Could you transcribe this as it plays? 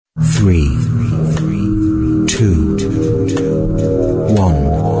3, 2,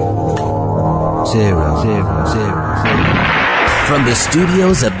 1, 0. From the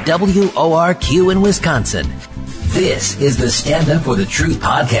studios of WORQ in Wisconsin, this is the Stand Up for the Truth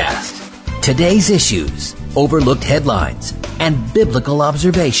podcast. Today's issues, overlooked headlines, and biblical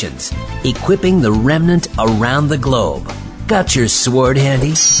observations, equipping the remnant around the globe. Got your sword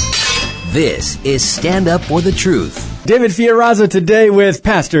handy? This is Stand Up for the Truth. David Fiorazo today with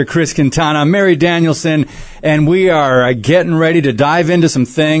Pastor Chris Quintana, Mary Danielson, and we are getting ready to dive into some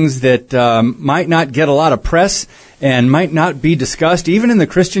things that might not get a lot of press and might not be discussed even in the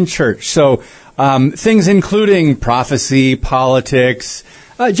Christian church. So things including prophecy, politics,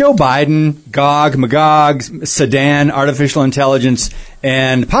 Joe Biden, Gog, Magog, Sudan, artificial intelligence,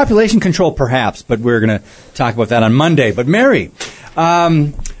 and population control perhaps, but we're going to talk about that on Monday. But Mary,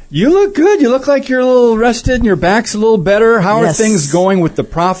 you look good. You look like you're a little rested and your back's a little better. How are things going with the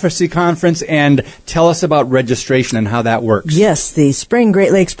Prophecy Conference? And tell us about registration and how that works. Yes, the Spring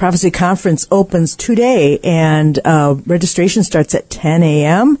Great Lakes Prophecy Conference opens today, and registration starts at 10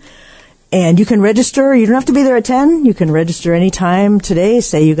 a.m., and you can register. You don't have to be there at 10. You can register anytime today.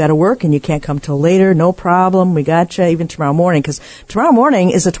 Say you got to work and you can't come till later. No problem. We got you even tomorrow morning, because tomorrow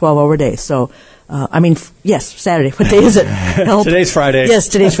morning is a 12-hour day. So, Saturday. What day is it? Today's Friday. Yes,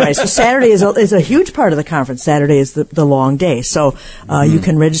 today's Friday. So Saturday is a huge part of the conference. Saturday is the long day. So you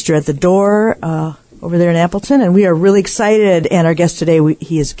can register at the door over there in Appleton, and we are really excited. And our guest today,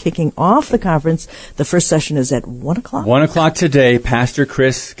 he is kicking off the conference. The first session is at 1 o'clock. 1 o'clock today, Pastor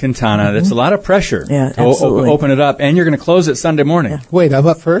Chris Quintana. Mm-hmm. That's a lot of pressure. Yeah, absolutely. Open it up, and you're going to close it Sunday morning. Yeah. Wait, I'm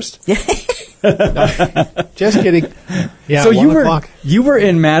up first? Yeah. Just kidding. Yeah, so 1 o'clock. You were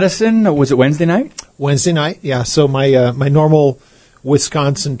in Madison, was it Wednesday night? Wednesday night, yeah. So my my normal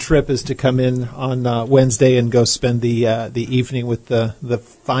Wisconsin trip is to come in on Wednesday and go spend the evening with the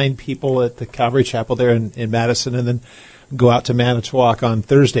fine people at the Calvary Chapel there in Madison, and then go out to Manitowoc on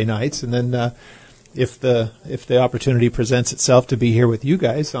Thursday nights, and then if the opportunity presents itself to be here with you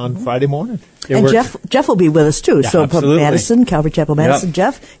guys on Friday morning. And Jeff will be with us too. Yeah, so absolutely. Madison, Calvary Chapel, Madison. Yep.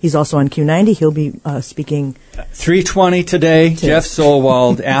 Jeff, he's also on Q90. He'll be speaking 3:20 today. Jeff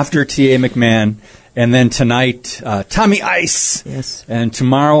Solwald after T.A. McMahon. And then tonight, Tommy Ice. Yes. And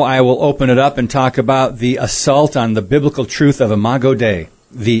tomorrow I will open it up and talk about the assault on the biblical truth of Imago Dei,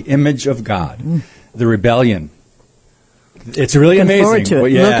 the image of God, the rebellion. It's really amazing.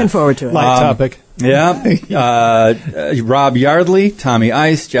 Looking forward to it. Light topic. Yeah. Rob Yardley, Tommy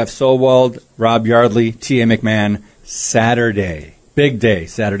Ice, Jeff Solwald, Rob Yardley, T.A. McMahon, Saturday. Big day,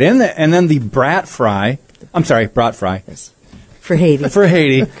 Saturday. And then the brat fry. Yes. For Haiti. For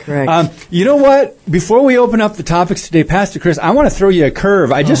Haiti. Correct. You know what? Before we open up the topics today, Pastor Chris, I want to throw you a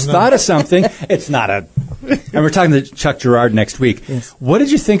curve. I just thought of something. It's not a... And we're talking to Chuck Girard next week. Yes. What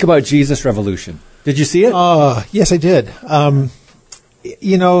did you think about Jesus Revolution? Did you see it? Yes, I did.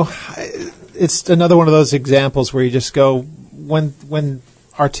 It's another one of those examples where you just go, when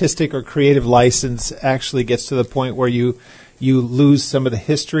artistic or creative license actually gets to the point where you lose some of the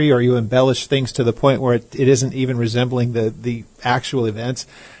history, or you embellish things to the point where it isn't even resembling the actual events,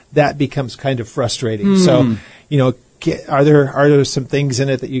 that becomes kind of frustrating. So, are there some things in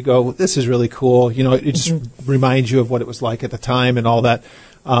it that you go, this is really cool? It just reminds you of what it was like at the time and all that.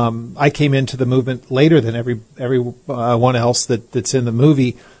 I came into the movement later than everyone else that's in the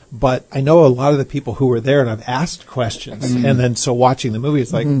movie, but I know a lot of the people who were there, and I've asked questions. And then so watching the movie,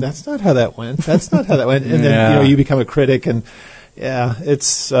 it's like, that's not how that went. That's not how that went. And then, you become a critic, and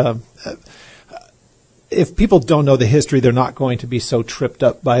it's, if people don't know the history, they're not going to be so tripped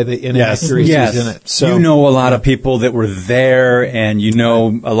up by the inaccuracies in it. So, you know a lot of people that were there, and you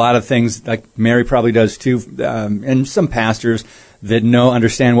know a lot of things, like Mary probably does too, and some pastors that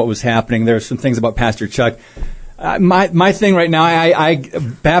understand what was happening. There are some things about Pastor Chuck. My thing right now, I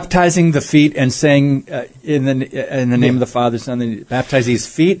baptizing the feet and saying in the name of the Father, Son, baptize these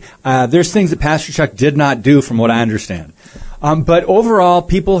feet. There's things that Pastor Chuck did not do, from what I understand. But overall,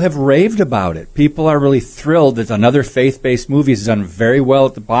 people have raved about it. People are really thrilled that another faith-based movie has done very well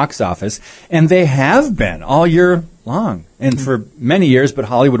at the box office, and they have been all year long, and for many years. But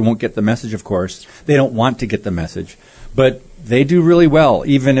Hollywood won't get the message, of course. They don't want to get the message, but they do really well,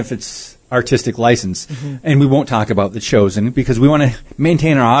 even if it's artistic license. And we won't talk about The Chosen, because we want to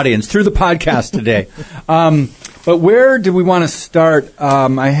maintain our audience through the podcast today. But where do we want to start?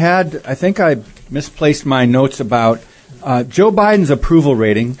 I think I misplaced my notes about Joe Biden's approval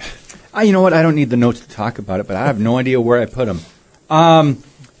rating. You know what? I don't need the notes to talk about it, but I have no idea where I put them.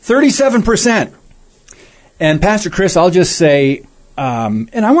 37%. And Pastor Chris, I'll just say,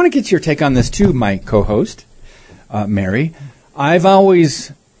 and I want to get your take on this too, my co-host, Mary. I've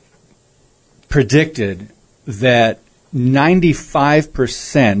always predicted that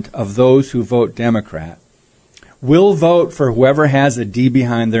 95% of those who vote Democrat will vote for whoever has a D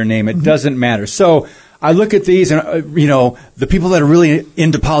behind their name. It doesn't matter. So I look at these, and the people that are really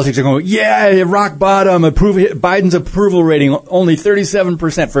into politics are going, yeah, rock bottom, Biden's approval rating only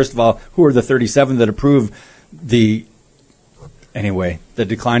 37%. First of all, who are the 37 that approve the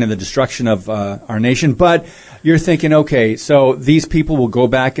decline and the destruction of our nation? But you're thinking, okay, so these people will go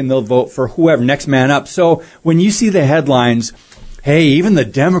back and they'll vote for whoever, next man up. So when you see the headlines, hey, even the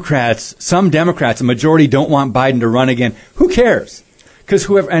Democrats, some Democrats, a majority don't want Biden to run again. Who cares? Because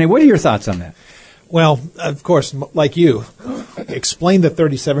what are your thoughts on that? Well, of course, like you, explain the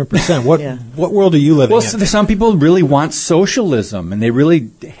 37%. What world are you living in? Well, some people really want socialism, and they really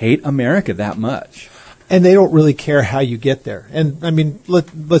hate America that much. And they don't really care how you get there. And, I mean,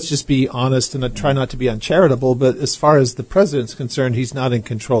 let's just be honest and try not to be uncharitable, but as far as the president's concerned, he's not in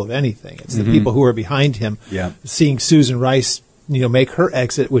control of anything. It's the people who are behind him. Yeah. Seeing Susan Rice make her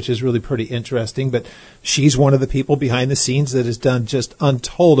exit, which is really pretty interesting. But she's one of the people behind the scenes that has done just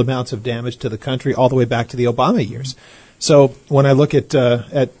untold amounts of damage to the country all the way back to the Obama years. So when I look at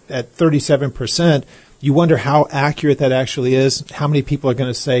 37%, you wonder how accurate that actually is. How many people are going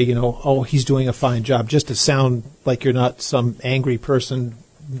to say, oh, he's doing a fine job, just to sound like you're not some angry person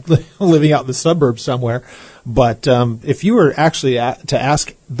living out in the suburbs somewhere. But if you were actually to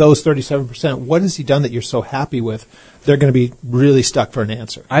ask those 37%, what has he done that you're so happy with, they're going to be really stuck for an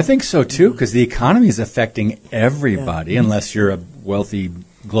answer. I think so, too, because the economy is affecting everybody, unless you're a wealthy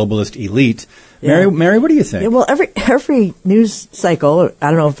globalist elite. Yeah. Mary, what do you think? Yeah, well, every news cycle, I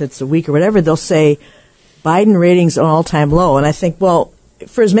don't know if it's a week or whatever, they'll say Biden ratings are all-time low. And I think, well,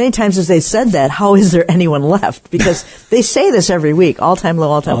 for as many times as they said that, how is there anyone left? Because they say this every week, all-time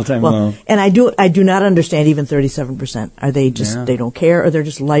low, all-time low. And I do not understand even 37%. Are they just, they don't care, or they're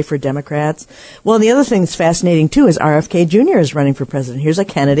just lifer Democrats? Well, the other thing that's fascinating, too, is RFK Jr. is running for president. Here's a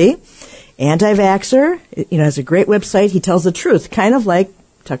Kennedy, anti-vaxxer, has a great website. He tells the truth, kind of like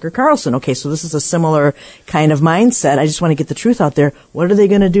Tucker Carlson. Okay, so this is a similar kind of mindset. I just want to get the truth out there. What are they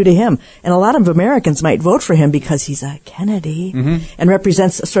going to do to him? And a lot of Americans might vote for him because he's a Kennedy and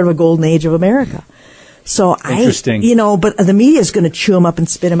represents sort of a golden age of America. So interesting. But the media is going to chew him up and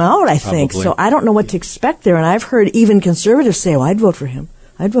spit him out, I think. Probably. So I don't know what to expect there. And I've heard even conservatives say, oh, I'd vote for him.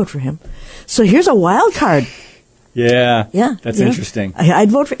 So here's a wild card. Yeah. That's interesting.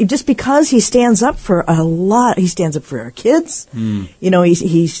 I'd vote for just because he stands up for a lot. He stands up for our kids.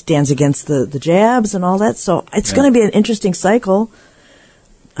 He stands against the jabs and all that. So it's going to be an interesting cycle.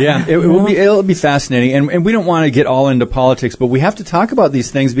 Yeah, it'll be fascinating. And we don't want to get all into politics, but we have to talk about these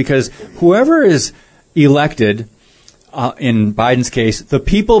things because whoever is elected, in Biden's case, the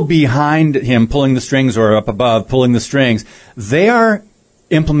people behind him pulling the strings or up above pulling the strings, they are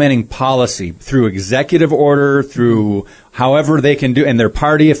implementing policy through executive order, through however they can do, and their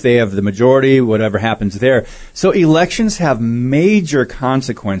party, if they have the majority, whatever happens there. So elections have major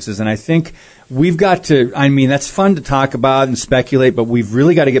consequences, and I think we've got to, that's fun to talk about and speculate, but we've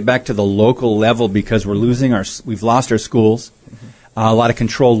really got to get back to the local level because we've lost our schools, a lot of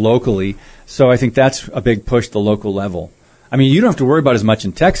control locally. So I think that's a big push, the local level. You don't have to worry about as much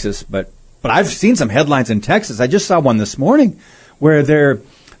in Texas, but I've seen some headlines in Texas. I just saw one this morning where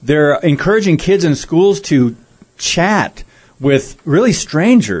they're encouraging kids in schools to chat with really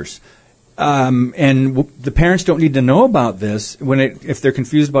strangers, and the parents don't need to know about this if they're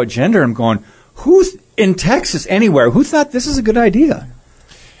confused about gender. I'm going, who's in Texas anywhere? Who thought this is a good idea?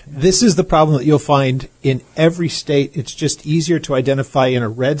 This is the problem that you'll find in every state. It's just easier to identify in a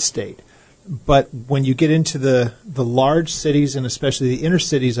red state. But when you get into the large cities, and especially the inner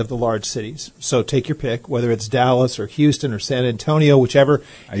cities of the large cities, so take your pick, whether it's Dallas or Houston or San Antonio, whichever,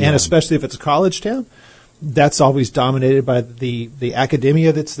 and especially if it's a college town, that's always dominated by the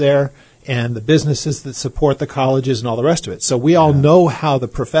academia that's there and the businesses that support the colleges and all the rest of it. So we all know how the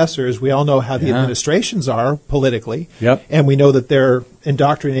professors, we all know how the administrations are politically, and we know that they're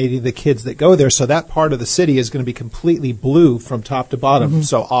indoctrinating the kids that go there. So that part of the city is going to be completely blue from top to bottom.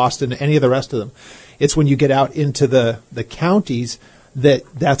 So Austin, any of the rest of them. It's when you get out into the counties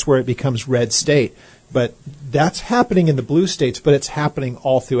that's where it becomes red state. But that's happening in the blue states, but it's happening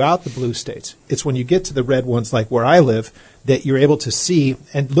all throughout the blue states. It's when you get to the red ones, like where I live, that you're able to see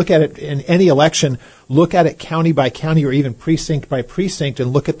and look at it in any election, look at it county by county or even precinct by precinct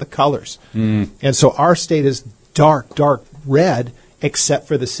and look at the colors. And so our state is dark red except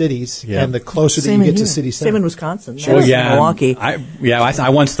for the cities. Yeah. And the closer that Same you in get to here. city Same center. in Wisconsin. Well, That's yeah, Milwaukee. I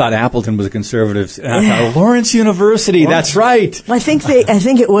once thought Appleton was a conservative. And I thought, Lawrence University, that's right. I think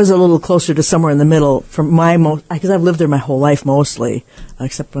it was a little closer to somewhere in the middle from because I've lived there my whole life mostly,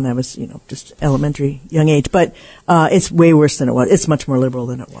 except when I was, just elementary, young age. But it's way worse than it was. It's much more liberal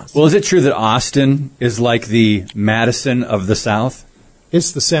than it was. Well, is it true that Austin is like the Madison of the South?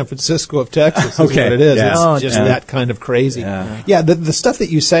 It's the San Francisco of Texas. Okay. Is what it is. Yeah. It's just Yeah. that kind of crazy. Yeah. The stuff that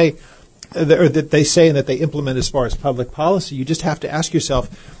you say, or that they say and that they implement as far as public policy, you just have to ask yourself,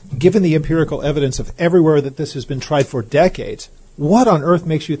 given the empirical evidence of everywhere that this has been tried for decades, what on earth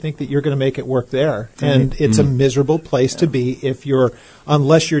makes you think that you're going to make it work there? And it's a miserable place to be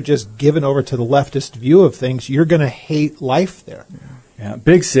unless you're just given over to the leftist view of things, you're going to hate life there. Yeah,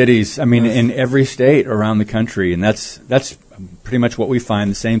 big cities. I mean, in every state around the country, and that's pretty much what we find.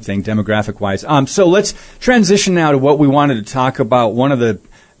 The same thing, demographic-wise. So let's transition now to what we wanted to talk about. One of the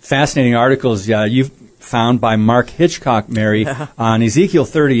fascinating articles you've found by Mark Hitchcock, Mary, on Ezekiel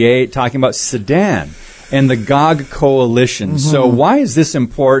 38, talking about Sudan and the Gog coalition. Mm-hmm. So why is this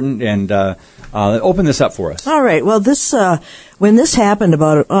important? And open this up for us. All right. Well, when this happened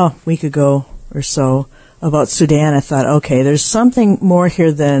about a week ago or so, about Sudan, I thought, okay, there's something more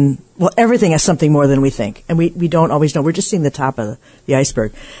here everything has something more than we think. And we don't always know. We're just seeing the top of the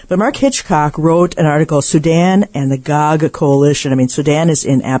iceberg. But Mark Hitchcock wrote an article, Sudan and the Gog Coalition. I mean, Sudan is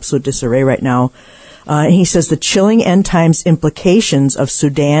in absolute disarray right now. And he says the chilling end times implications of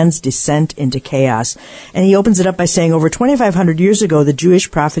Sudan's descent into chaos. And he opens it up by saying over 2,500 years ago, the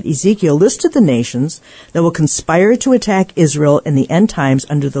Jewish prophet Ezekiel listed the nations that will conspire to attack Israel in the end times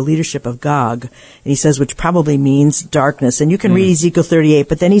under the leadership of Gog. And he says, which probably means darkness. And you can read Ezekiel 38,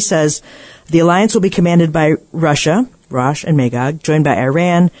 but then he says the alliance will be commanded by Russia, Rosh and Magog, joined by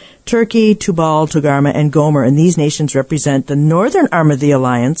Iran, Turkey, Tubal, Togarmah, and Gomer. And these nations represent the northern arm of the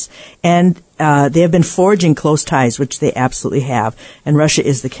alliance, and they have been forging close ties, which they absolutely have. And Russia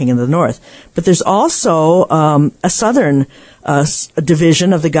is the king of the north. But there's also a southern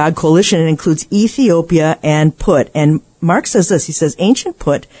division of the Gog coalition. It includes Ethiopia and Put. And Mark says this. He says, ancient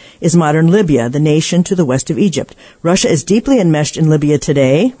Put is modern Libya, the nation to the west of Egypt. Russia is deeply enmeshed in Libya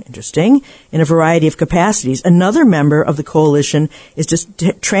today, interesting, in a variety of capacities. Another member of the coalition is just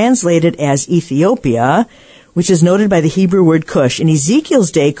translated as Ethiopia, which is noted by the Hebrew word Cush. In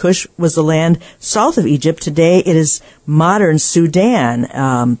Ezekiel's day, Cush was the land south of Egypt. Today, it is modern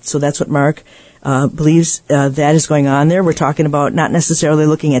Sudan. So that's what Mark believes that is going on there. We're talking about not necessarily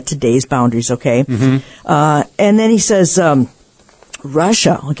looking at today's boundaries, okay? Mm-hmm. And then he says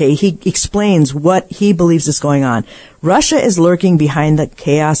Russia, okay, he explains what he believes is going on. Russia is lurking behind the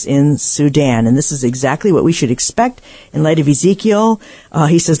chaos in Sudan, and this is exactly what we should expect in light of Ezekiel.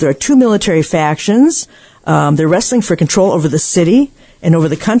 He says there are two military factions. They're wrestling for control over the city and over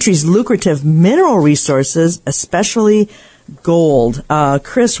the country's lucrative mineral resources, especially gold.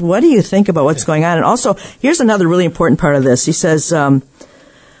 Chris, what do you think about what's going on? And also, here's another really important part of this. He says,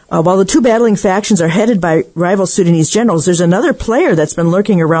 while the two battling factions are headed by rival Sudanese generals, there's another player that's been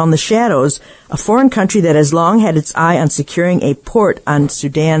lurking around the shadows, a foreign country that has long had its eye on securing a port on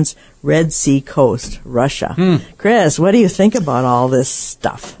Sudan's Red Sea coast, Russia. Chris, what do you think about all this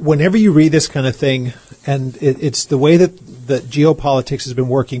stuff? Whenever you read this kind of thing, and it's the way that geopolitics has been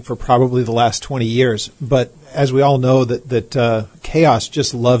working for probably the last 20 years, but as we all know, that chaos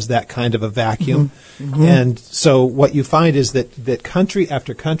just loves that kind of a vacuum. Mm-hmm. And so what you find is that country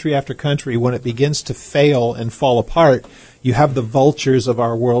after country after country, when it begins to fail and fall apart, you have the vultures of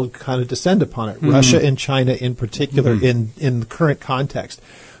our world kind of descend upon it. Mm-hmm. Russia and China in particular in the current context.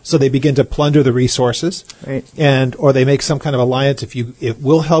 So they begin to plunder the resources, right, or they make some kind of alliance. If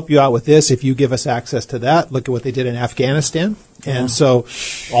we'll help you out with this, if you give us access to that. Look at what they did in Afghanistan. Yeah. And so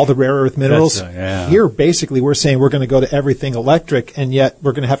all the rare earth minerals. Here, basically, we're saying we're going to go to everything electric, and yet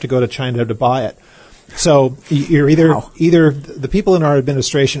we're going to have to go to China to buy it. So you're either the people in our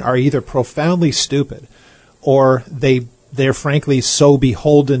administration are either profoundly stupid, or they're frankly so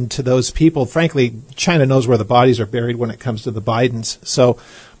beholden to those people. Frankly, China knows where the bodies are buried when it comes to the Bidens. So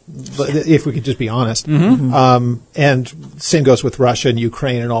if we could just be honest. Mm-hmm. And same goes with Russia and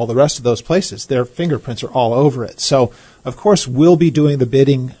Ukraine and all the rest of those places. Their fingerprints are all over it. So, of course, we'll be doing the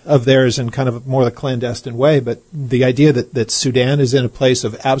bidding of theirs in kind of more the clandestine way. But the idea that Sudan is in a place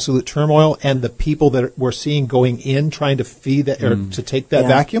of absolute turmoil, and the people that we're seeing going in trying to feed that or to take that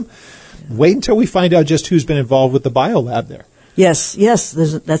vacuum, wait until we find out just who's been involved with the biolab there. Yes.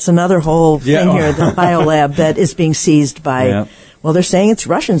 That's another whole thing here, the biolab that is being seized by... Yeah. Well, they're saying it's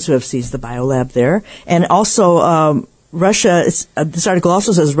Russians who have seized the biolab there. And also, this article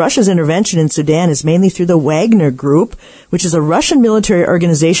also says Russia's intervention in Sudan is mainly through the Wagner Group, which is a Russian military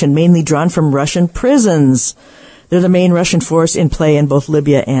organization mainly drawn from Russian prisons. They're the main Russian force in play in both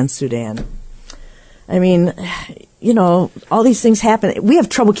Libya and Sudan. I mean, all these things happen. We have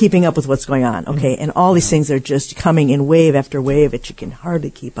trouble keeping up with what's going on, okay? And all these things are just coming in wave after wave that you can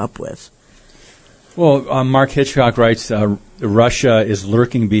hardly keep up with. Well, Mark Hitchcock writes, Russia is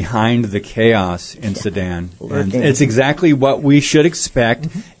lurking behind the chaos in Sudan. And it's exactly what we should expect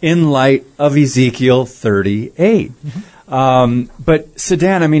in light of Ezekiel 38. But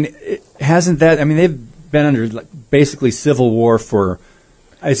Sudan, they've been under basically civil war for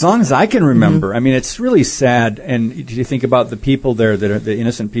as long as I can remember. I mean, it's really sad. And you think about the people there that are the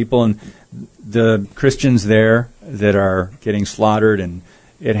innocent people and the Christians there that are getting slaughtered, and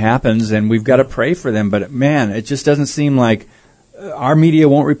it happens, and we've got to pray for them. But, man, it just doesn't seem like our media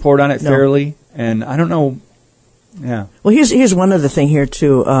won't report on it fairly. And I don't know. Yeah. Well, here's one other thing here,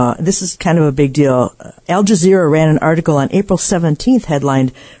 too. This is kind of a big deal. Al Jazeera ran an article on April 17th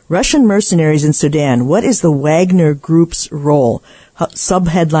headlined, Russian Mercenaries in Sudan. What is the Wagner Group's role?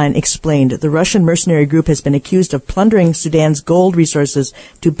 Subheadline explained, the Russian mercenary group has been accused of plundering Sudan's gold resources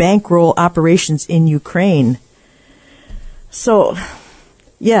to bankroll operations in Ukraine. So,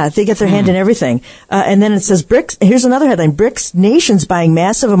 yeah, they get their hand in everything. And then it says, here's another headline, BRICS nations buying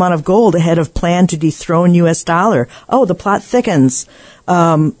massive amount of gold ahead of plan to dethrone U.S. dollar. Oh, the plot thickens.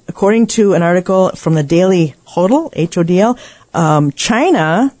 According to an article from the Daily HODL, H-O-D-L,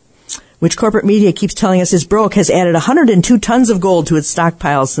 China, which corporate media keeps telling us is broke, has added 102 tons of gold to its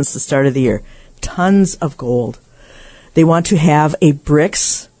stockpiles since the start of the year. Tons of gold. They want to have a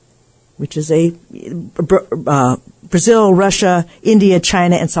BRICS, which is a Brazil, Russia, India,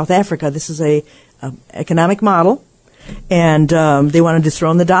 China, and South Africa. This is a economic model, and they want to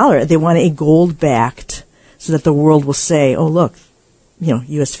dethrone the dollar. They want a gold-backed, so that the world will say, "Oh, look,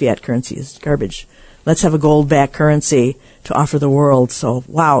 U.S. fiat currency is garbage. Let's have a gold-backed currency to offer the world." So,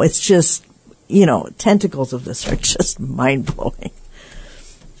 wow, it's just, tentacles of this are just mind-blowing.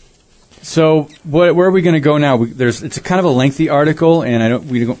 So, where are we going to go now? It's a kind of a lengthy article, and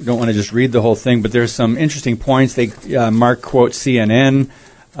we don't want to just read the whole thing, but there's some interesting points. Mark quotes CNN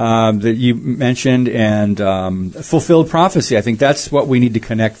that you mentioned, and fulfilled prophecy. I think that's what we need to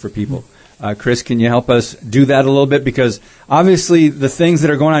connect for people. Chris, can you help us do that a little bit? Because obviously the things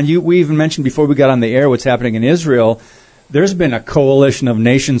that are going on, we even mentioned before we got on the air what's happening in Israel. There's been a coalition of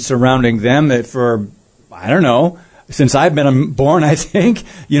nations surrounding them that for, I don't know, since I've been born, I think,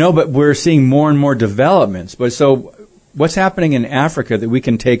 but we're seeing more and more developments. But so what's happening in Africa that we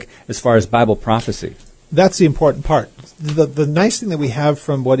can take as far as Bible prophecy? That's the important part. The nice thing that we have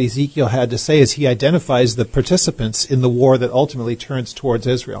from what Ezekiel had to say is he identifies the participants in the war that ultimately turns towards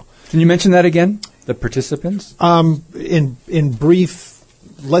Israel. Can you mention that again? The participants? In brief,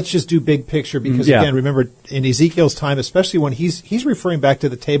 let's just do big picture because, again, remember, in Ezekiel's time, especially when he's referring back to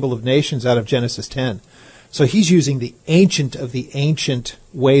the Table of Nations out of Genesis 10. So he's using the ancient of the ancient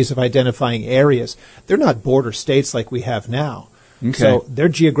ways of identifying areas. They're not border states like we have now. Okay. So they're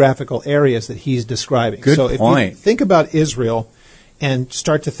geographical areas that he's describing. Good so point. If you think about Israel and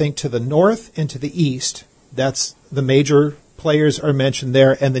start to think to the north and to the east, that's the major players are mentioned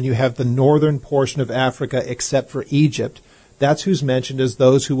there, and then you have the northern portion of Africa except for Egypt. That's who's mentioned as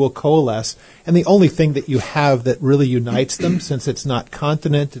those who will coalesce. And the only thing that you have that really unites them, since it's not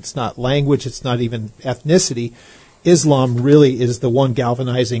continent, it's not language, it's not even ethnicity, Islam really is the one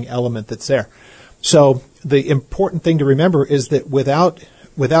galvanizing element that's there. So the important thing to remember is that without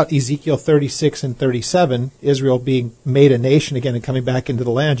Ezekiel 36 and 37, Israel being made a nation again and coming back into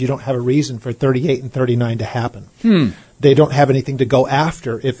the land, you don't have a reason for 38 and 39 to happen. They don't have anything to go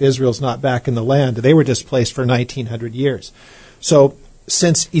after if Israel's not back in the land. They were displaced for 1900 years. So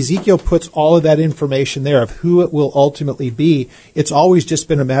since Ezekiel puts all of that information there of who it will ultimately be, it's always just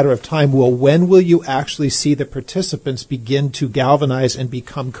been a matter of time. Well, when will you actually see the participants begin to galvanize and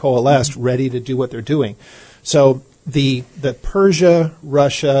become coalesced, ready to do what they're doing? So the Persia,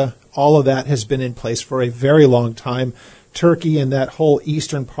 Russia, all of that has been in place for a very long time. Turkey and that whole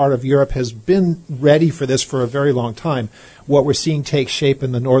eastern part of Europe has been ready for this for a very long time. What we're seeing take shape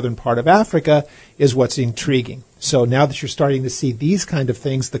in the northern part of Africa is what's intriguing. So now that you're starting to see these kind of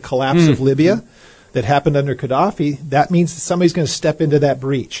things, the collapse of Libya that happened under Gaddafi, that means that somebody's going to step into that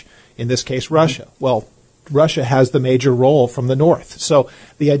breach. In this case, Russia. Well, Russia has the major role from the north. So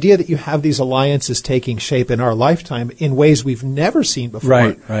the idea that you have these alliances taking shape in our lifetime in ways we've never seen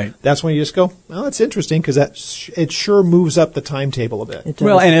before. Right. That's when you just go, well, that's interesting because it sure moves up the timetable a bit.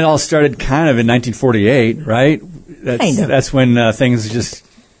 Well, and it all started kind of in 1948, right? That's when things just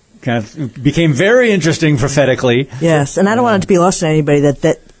kind of became very interesting prophetically. Yes, and I don't want it to be lost on anybody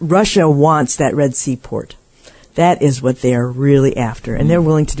that Russia wants that Red Sea port. That is what they are really after, and they're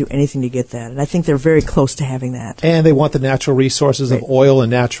willing to do anything to get that. And I think they're very close to having that. And they want the natural resources of oil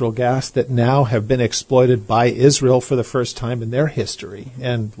and natural gas that now have been exploited by Israel for the first time in their history,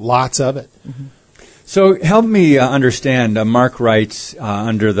 and lots of it. Mm-hmm. So help me understand. Mark writes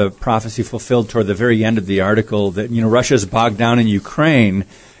under the prophecy fulfilled toward the very end of the article that Russia's bogged down in Ukraine,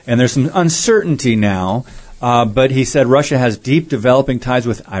 and there's some uncertainty now. But he said Russia has deep developing ties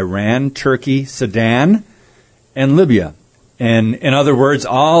with Iran, Turkey, Sudan, and Libya. And in other words,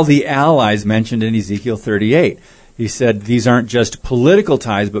 all the allies mentioned in Ezekiel 38. He said these aren't just political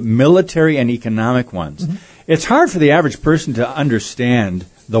ties, but military and economic ones. Mm-hmm. It's hard for the average person to understand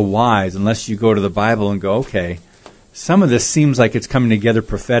the whys unless you go to the Bible and go, okay, some of this seems like it's coming together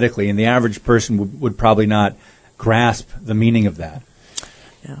prophetically, and the average person would probably not grasp the meaning of that.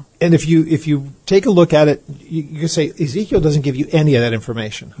 Yeah. And if you take a look at it, you can say Ezekiel doesn't give you any of that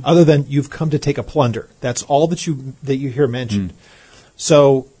information, other than you've come to take a plunder. That's all that you hear mentioned.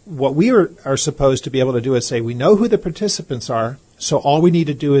 So what we are supposed to be able to do is say we know who the participants are. So all we need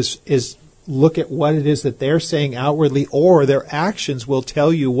to do is look at what it is that they're saying outwardly, or their actions will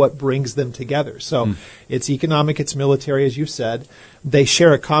tell you what brings them together. So it's economic, it's military, as you said. They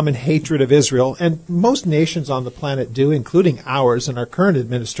share a common hatred of Israel, and most nations on the planet do, including ours and our current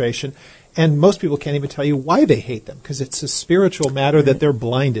administration. And most people can't even tell you why they hate them, because it's a spiritual matter that they're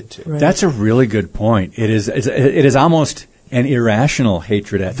blinded to. Right. That's a really good point. It is almost an irrational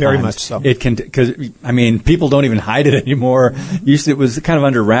hatred at Very times. much so. It can, because people don't even hide it anymore. Usually it was kind of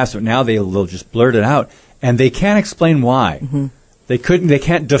under wraps, but now they'll just blurt it out, and they can't explain why. Mm-hmm. They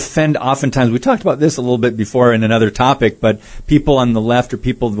can't defend. Oftentimes, we talked about this a little bit before in another topic, but people on the left or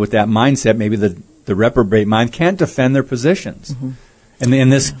people with that mindset, maybe the reprobate mind, can't defend their positions. Mm-hmm. And in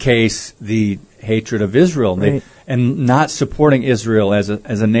this case, the hatred of Israel, right. and not supporting Israel as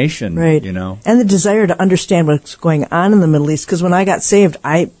a nation, right. And the desire to understand what's going on in the Middle East. Because when I got saved,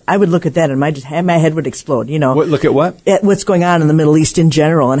 I would look at that and my head would explode. Look at what? At what's going on in the Middle East in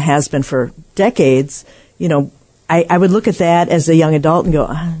general, and has been for decades. I would look at that as a young adult and go,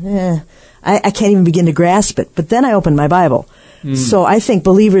 I can't even begin to grasp it. But then I opened my Bible. So I think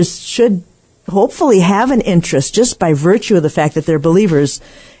believers should hopefully have an interest just by virtue of the fact that they're believers,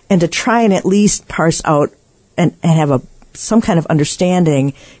 and to try and at least parse out and have some kind of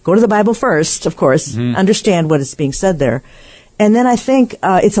understanding. Go to the Bible first, of course, understand what is being said there. And then I think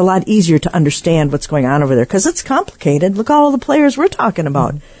it's a lot easier to understand what's going on over there, because it's complicated. Look at all the players we're talking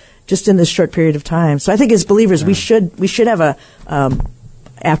about just in this short period of time. So I think as believers, we should have a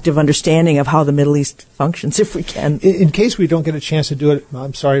active understanding of how the Middle East functions, if we can. In case we don't get a chance to do it,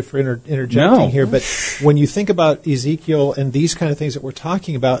 I'm sorry for interjecting here, but when you think about Ezekiel and these kind of things that we're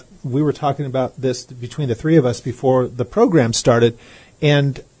talking about, we were talking about this between the three of us before the program started,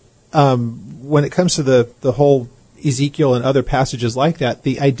 and when it comes to the whole Ezekiel and other passages like that,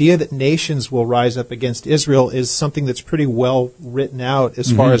 the idea that nations will rise up against Israel is something that's pretty well written out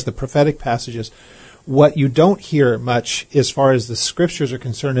as far as the prophetic passages. What you don't hear much as far as the scriptures are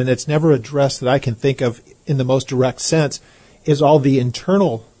concerned, and it's never addressed that I can think of in the most direct sense, is all the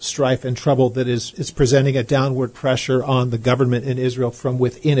internal strife and trouble that is presenting a downward pressure on the government in Israel from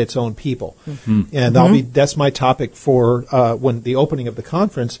within its own people. And that's my topic for when the opening of the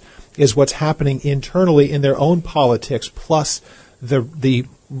conference is what's happening internally in their own politics, plus the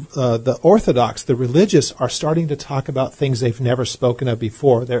Orthodox, the religious, are starting to talk about things they've never spoken of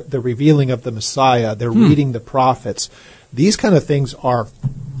before. They're revealing of the Messiah. They're reading the prophets. These kind of things are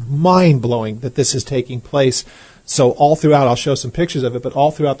mind-blowing that this is taking place. So all throughout, I'll show some pictures of it, but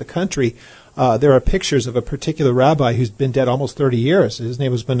all throughout the country, there are pictures of a particular rabbi who's been dead almost 30 years. His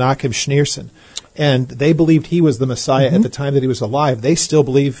name was Menachem Schneerson. And they believed he was the Messiah at the time that he was alive. They still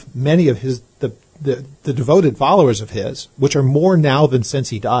believe many of the devoted followers of his, which are more now than since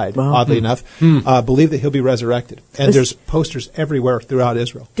he died, oddly enough, believe that he'll be resurrected. And there's posters everywhere throughout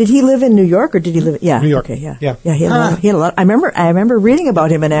Israel. Did he live in New York, or did he live? New York. Okay, yeah. He had a lot. I remember reading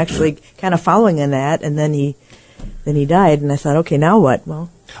about him and actually kind of following in that, and then he died, and I thought, okay, now what? Well,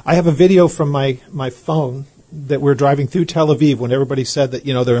 I have a video from my phone that we're driving through Tel Aviv when everybody said that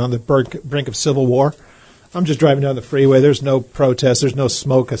they're on the brink of civil war. I'm just driving down the freeway. There's no protest. There's no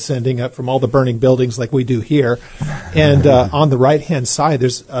smoke ascending up from all the burning buildings like we do here. And on the right-hand side,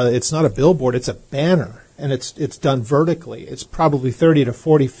 there's it's not a billboard. It's a banner, and it's done vertically. It's probably 30 to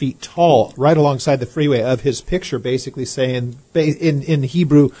 40 feet tall, right alongside the freeway, of his picture, basically saying in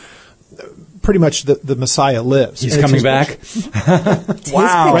Hebrew, pretty much the Messiah lives. He's coming back.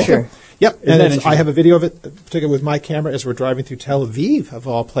 Wow. Right there. Yep, Isn't and that interesting? I have a video of it, particularly with my camera, as we're driving through Tel Aviv, of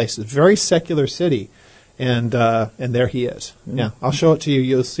all places. Very secular city, and there he is. Yeah, I'll show it to you.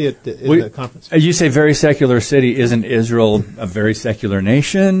 You'll see it in the conference. You say very secular city. Isn't Israel a very secular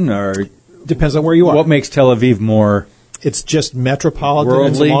nation? Or Depends on where you are. what makes Tel Aviv more? It's just metropolitan and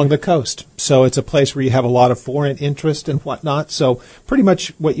it's Worldly? along the coast. So it's a place where you have a lot of foreign interest and whatnot. So pretty much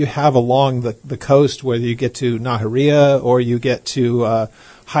what you have along the coast, whether you get to Nahariya or you get to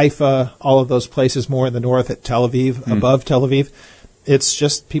Haifa, all of those places more in the north at Tel Aviv, above Tel Aviv, it's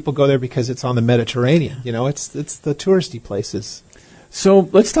just people go there because it's on the Mediterranean. You know, it's the touristy places. So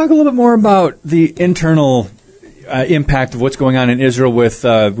let's talk a little bit more about the internal impact of what's going on in Israel with,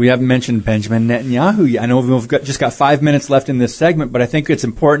 we haven't mentioned Benjamin Netanyahu. I know we've just got 5 minutes left in this segment, but I think it's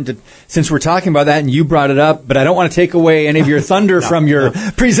important to, since we're talking about that and you brought it up, but I don't want to take away any of your thunder from your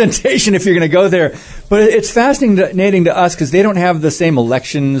presentation if you're going to go there. But it's fascinating to us because they don't have the same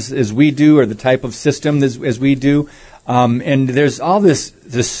elections as we do or the type of system as we do. And there's all this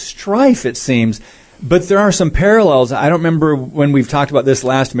strife, it seems. But there are some parallels. I don't remember when we've talked about this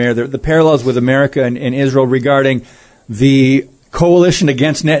last, Mayor, the parallels with America and Israel regarding the coalition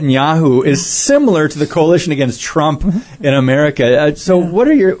against Netanyahu is similar to the coalition against Trump in America. So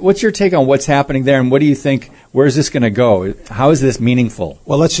what's your take on what's happening there, and what do you think, where is this going to go? How is this meaningful?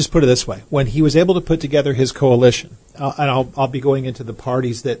 Well, let's just put it this way. When he was able to put together his coalition, and I'll be going into the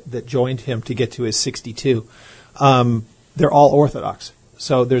parties that joined him to get to his 62, they're all Orthodox.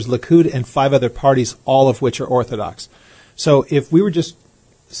 So there's Likud and 5 other parties, all of which are Orthodox. So if we were just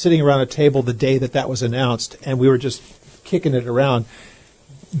sitting around a table the day that was announced and we were just kicking it around,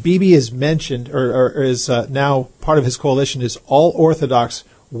 Bibi is mentioned or is now part of his coalition is all Orthodox.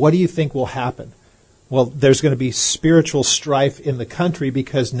 What do you think will happen? Well, there's going to be spiritual strife in the country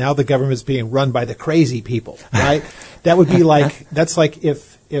because now the government is being run by the crazy people, right? That would be that's like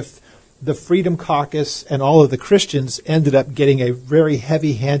if the Freedom Caucus and all of the Christians ended up getting a very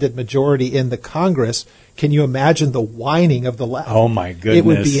heavy-handed majority in the Congress. Can you imagine the whining of the left? Oh, my goodness. It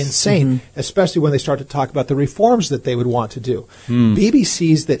would be insane, especially when they start to talk about the reforms that they would want to do. Bibi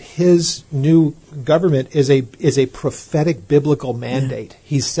sees that his new government is a prophetic biblical mandate.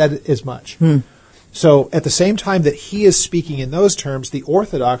 He's said as much. So at the same time that he is speaking in those terms, the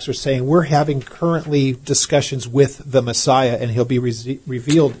Orthodox are saying we're having currently discussions with the Messiah, and he'll be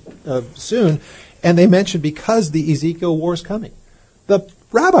revealed soon. And they mentioned because the Ezekiel war is coming. The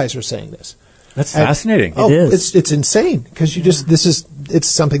rabbis are saying this. That's fascinating. It is. It's insane because it's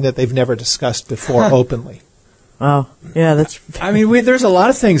something that they've never discussed before openly. Wow. Yeah, that's. I mean, there's a lot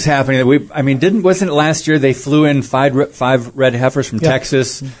of things happening. Wasn't it last year they flew in five red heifers from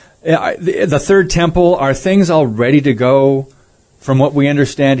Texas? The third temple, are things all ready to go from what we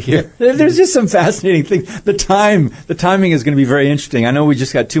understand here? There's just some fascinating things. The timing is going to be very interesting. I know we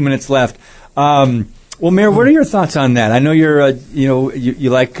just got 2 minutes left. Well, Mayor, what are your thoughts on that? I know you're, you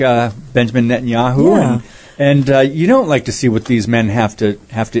like Benjamin Netanyahu, and you don't like to see what these men have to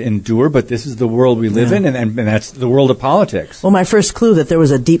endure. But this is the world we live in, and that's the world of politics. Well, my first clue that there was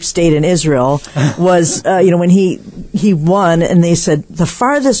a deep state in Israel was, when he won, and they said the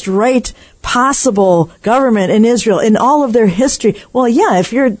farthest right possible government in Israel in all of their history. Well, yeah,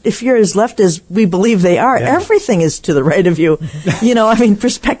 if you're as left as we believe they are, everything is to the right of you.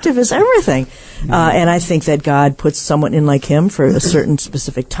 Perspective is everything. And I think that God puts someone in like him for a certain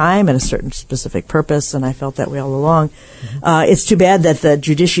specific time and a certain specific purpose, and I felt that way all along. It's too bad that the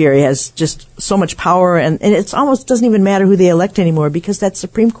judiciary has just so much power, and it almost doesn't even matter who they elect anymore because that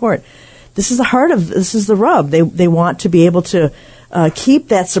Supreme Court, this is the rub. They want to be able to keep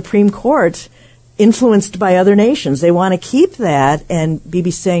that Supreme Court influenced by other nations. They want to keep that, and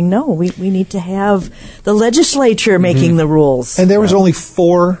Bibi's saying, no, we need to have the legislature making the rules. And there was only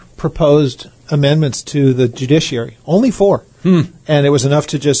 4 proposed amendments to the judiciary. Only 4. And it was enough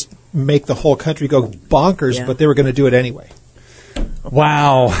to just make the whole country go bonkers, but they were going to do it anyway.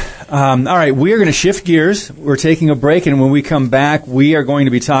 Wow. All right, we are going to shift gears. We're taking a break, and when we come back, we are going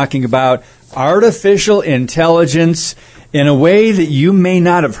to be talking about artificial intelligence in a way that you may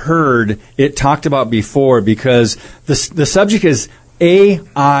not have heard it talked about before, because the subject is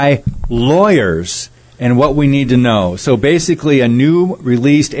AI lawyers and what we need to know. So basically, a new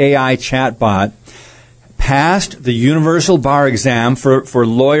released AI chatbot passed the universal bar exam for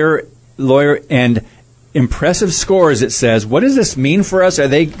lawyer and impressive scores, it says. What does this mean for us? Are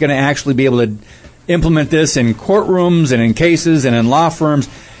they going to actually be able to implement this in courtrooms and in cases and in law firms?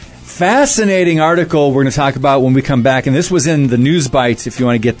 Fascinating article we're going to talk about when we come back. And this was in the News Bites, if you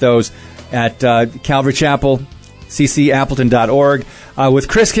want to get those, at Calvary Chapel, ccappleton.org, with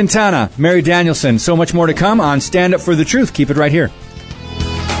Chris Quintana, Mary Danielson. So much more to come on Stand Up for the Truth. Keep it right here.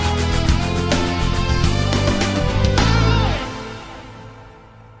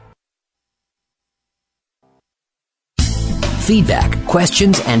 Feedback,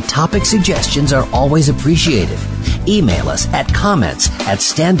 questions, and topic suggestions are always appreciated. Email us at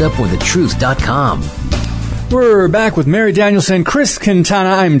comments@standupforthetruth.com. We're back with Mary Danielson, Chris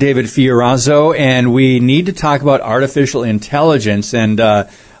Quintana. I'm David Fiorazzo, and we need to talk about artificial intelligence. And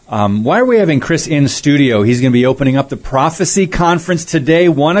why are we having Chris in studio? He's going to be opening up the Prophecy Conference today,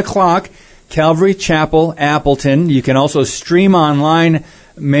 1 o'clock, Calvary Chapel, Appleton. You can also stream online,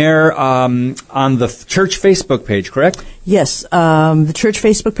 Mayor, on the church Facebook page, correct? Yes, the church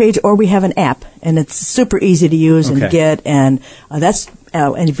Facebook page, or we have an app, and it's super easy to use and get, and that's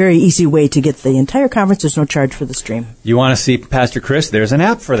a very easy way to get the entire conference. There's no charge for the stream. You want to see Pastor Chris? There's an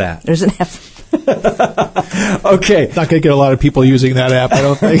app for that. There's an app. Okay. Not going to get a lot of people using that app, I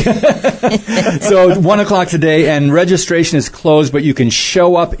don't think. So 1 o'clock today, and registration is closed, but you can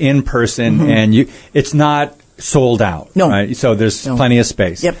show up in person, and it's not sold out. No. Right? So there's plenty of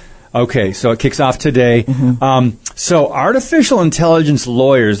space. Yep. Okay, so it kicks off today. So artificial intelligence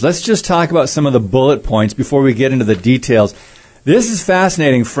lawyers, let's just talk about some of the bullet points before we get into the details. This is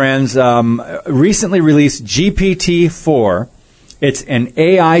fascinating, friends. Recently released GPT-4. It's an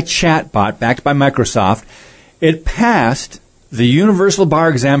AI chatbot backed by Microsoft. It passed the Universal Bar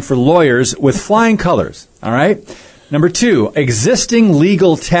Exam for lawyers with flying colors. All right? Number 2, existing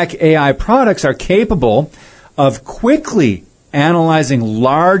legal tech AI products are capable of quickly analyzing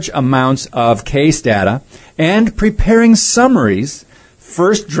large amounts of case data and preparing summaries,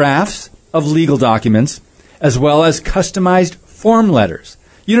 first drafts of legal documents, as well as customized form letters.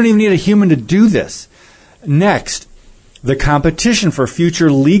 You don't even need a human to do this. Next, the competition for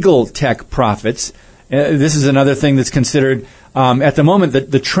future legal tech profits. This is another thing that's considered at the moment.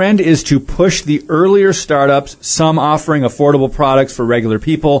 The trend is to push the earlier startups, some offering affordable products for regular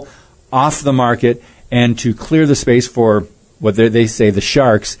people, off the market, and to clear the space for what they say the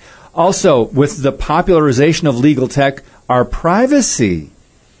sharks. Also, with the popularization of legal tech, our privacy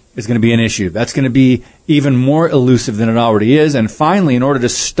is going to be an issue. That's going to be even more elusive than it already is. And finally, in order to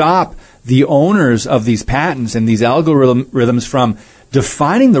stop the owners of these patents and these algorithms from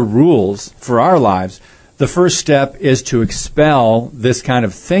defining the rules for our lives, the first step is to expel this kind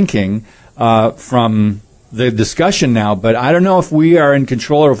of thinking from the discussion now. But I don't know if we are in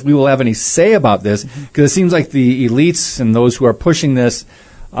control or if we will have any say about this, because it seems like the elites and those who are pushing this,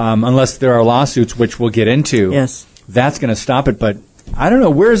 unless there are lawsuits, which we'll get into, that's going to stop it. But I don't know.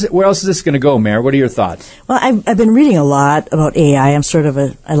 Where else is this going to go, Mayor? What are your thoughts? Well, I've been reading a lot about AI.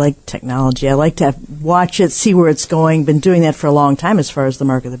 I like technology. I like to watch it, see where it's going. Been doing that for a long time as far as the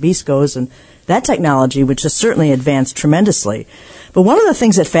Mark of the Beast goes, and that technology, which has certainly advanced tremendously. But one of the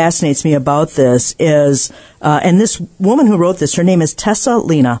things that fascinates me about this is, and this woman who wrote this, her name is Tessa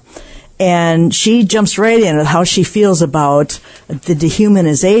Lena, and she jumps right in with how she feels about the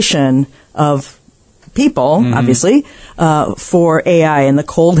dehumanization of people, obviously, for AI and the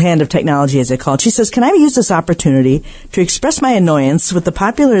cold hand of technology, as they call it. She says, "Can I use this opportunity to express my annoyance with the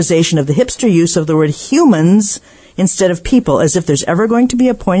popularization of the hipster use of the word humans instead of people, as if there's ever going to be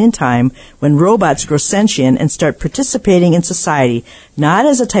a point in time when robots grow sentient and start participating in society, not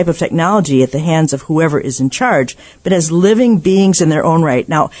as a type of technology at the hands of whoever is in charge, but as living beings in their own right."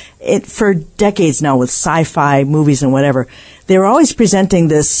 Now, for decades now with sci-fi movies and whatever, they're always presenting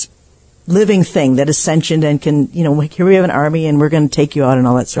this living thing that is sentient and can, here we have an army and we're going to take you out and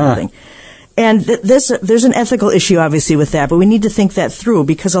all that sort of thing. And there's an ethical issue, obviously, with that, but we need to think that through,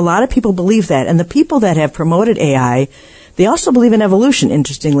 because a lot of people believe that. And the people that have promoted AI, they also believe in evolution,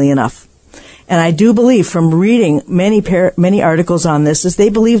 interestingly enough. And I do believe, from reading many articles on this, is they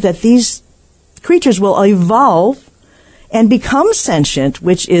believe that these creatures will evolve and become sentient,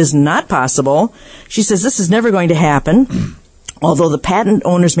 which is not possible. She says this is never going to happen, although the patent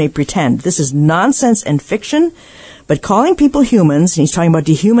owners may pretend. This is nonsense and fiction. But calling people humans, and he's talking about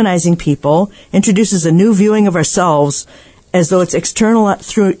dehumanizing people, introduces a new viewing of ourselves as though it's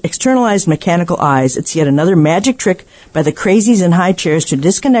through externalized mechanical eyes. It's yet another magic trick by the crazies in high chairs to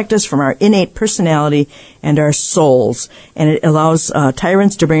disconnect us from our innate personality and our souls. And it allows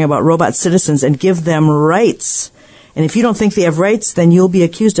tyrants to bring about robot citizens and give them rights. And if you don't think they have rights, then you'll be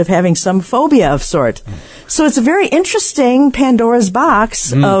accused of having some phobia of sort. So it's a very interesting Pandora's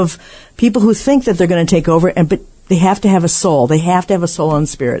box of people who think that they're going to take over, but they have to have a soul. They have to have a soul and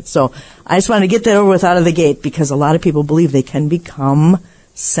spirit. So I just want to get that over with out of the gate, because a lot of people believe they can become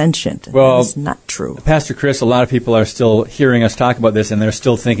sentient. Well, that is not true. Pastor Chris, a lot of people are still hearing us talk about this, and they're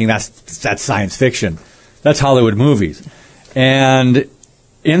still thinking that's science fiction. That's Hollywood movies. And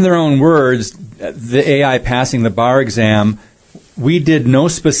in their own words, the AI passing the bar exam, we did no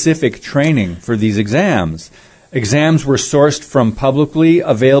specific training for these exams. Exams were sourced from publicly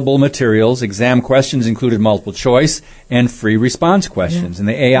available materials. Exam questions included multiple choice and free response questions. And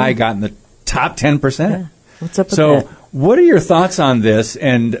the AI got in the top 10%. Yeah. What's up with so that? what are your thoughts on this,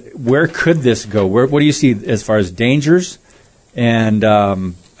 and where could this go? What do you see as far as dangers? And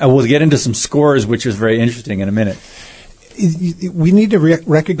we'll get into some scores, which is very interesting in a minute. We need to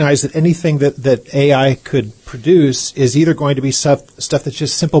recognize that anything that AI could produce is either going to be stuff that's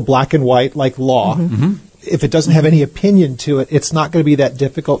just simple black and white, like law. If it doesn't have any opinion to it, it's not going to be that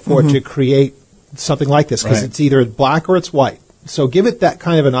difficult for it to create something like this, because it's either black or it's white. So give it that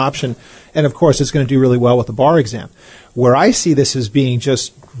kind of an option, and of course it's going to do really well with the bar exam. Where I see this as being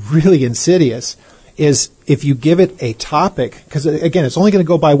just really insidious is if you give it a topic, because again, it's only going to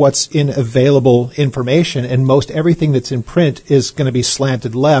go by what's in available information, and most everything that's in print is going to be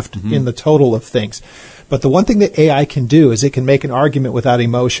slanted left in the total of things. But the one thing that AI can do is it can make an argument without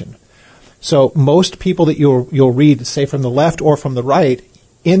emotion. So most people that you'll read, say from the left or from the right,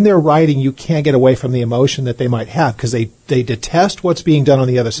 in their writing you can't get away from the emotion that they might have, because they detest what's being done on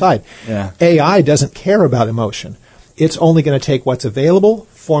the other side. Yeah. AI doesn't care about emotion. It's only going to take what's available,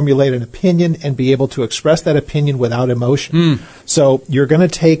 formulate an opinion, and be able to express that opinion without emotion. So you're going to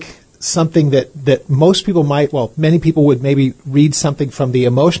take something that most people many people would maybe read something from the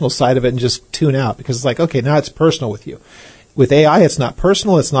emotional side of it and just tune out, because it's like, okay, now it's personal with you. With AI, it's not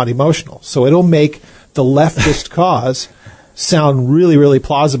personal, it's not emotional. So it'll make the leftist cause sound really, really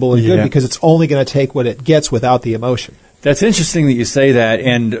plausible and good, because it's only going to take what it gets without the emotion. That's interesting that you say that,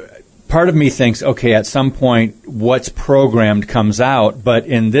 and part of me thinks, okay, at some point, what's programmed comes out, but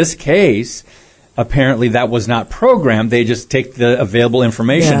in this case, apparently that was not programmed. They just take the available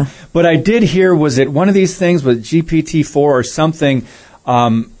information. Yeah. But I did hear, was it one of these things with GPT-4 or something,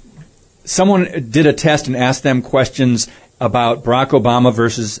 someone did a test and asked them questions about Barack Obama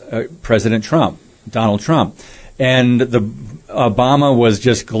versus President Trump, Donald Trump. And the Obama was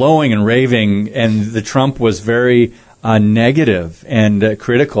just glowing and raving, and the Trump was very negative and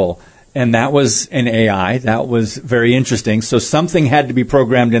critical. And that was an AI. That was very interesting. So something had to be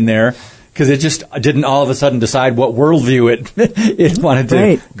programmed in there, because it just didn't all of a sudden decide what worldview it wanted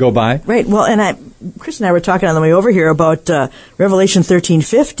to go by. Right. Well, and Chris and I were talking on the way over here about Revelation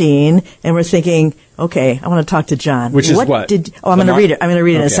 13:15, and we're thinking, okay, I want to talk to John. Which is what? I'm going to read it. I'm going to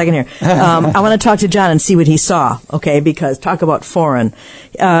read it in a second here. I want to talk to John and see what he saw, okay, because talk about foreign.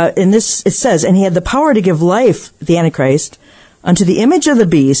 In this, it says, and he had the power to give life, the Antichrist, unto the image of the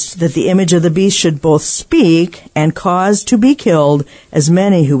beast, that the image of the beast should both speak and cause to be killed as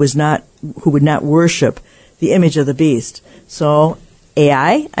many who would not worship the image of the beast. So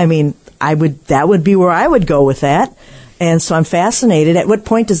AI, that would be where I would go with that. And so I'm fascinated. At what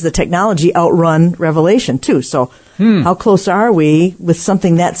point does the technology outrun Revelation too? So how close are we with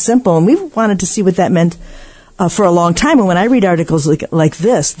something that simple? And we've wanted to see what that meant for a long time. And when I read articles like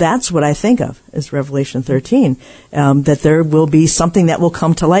this, that's what I think of as Revelation 13, that there will be something that will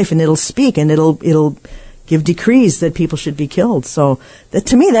come to life, and it'll speak, and it'll give decrees that people should be killed. So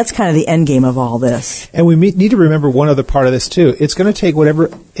to me, that's kind of the end game of all this. And we need to remember one other part of this too. It's going to take whatever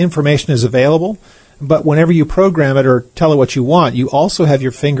information is available, but whenever you program it or tell it what you want, you also have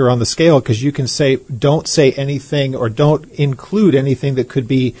your finger on the scale, because you can say, don't say anything or don't include anything that could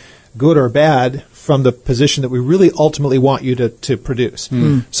be good or bad from the position that we really ultimately want you to produce.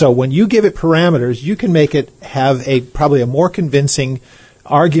 So when you give it parameters, you can make it have probably a more convincing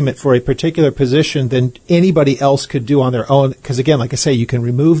argument for a particular position than anybody else could do on their own. Because again, like I say, you can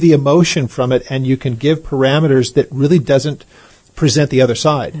remove the emotion from it, and you can give parameters that really doesn't present the other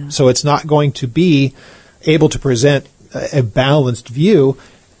side. Yeah. So it's not going to be able to present a balanced view,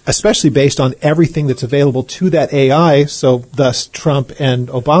 especially based on everything that's available to that AI, so thus Trump and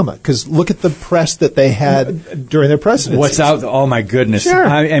Obama. Because look at the press that they had during their presidency. What's out? Oh, my goodness. Sure.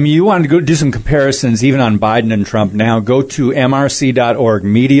 I mean, you wanted to go do some comparisons even on Biden and Trump now. Go to MRC.org,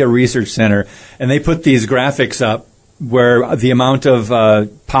 Media Research Center, and they put these graphics up where the amount of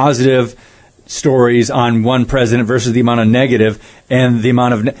positive stories on one president versus the amount of negative, and the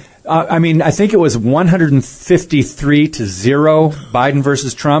amount of... I think it was 153 to 0, Biden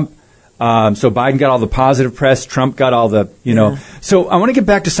versus Trump. So Biden got all the positive press, Trump got all the, So I want to get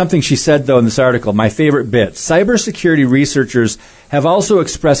back to something she said, though, in this article, my favorite bit. Cybersecurity researchers have also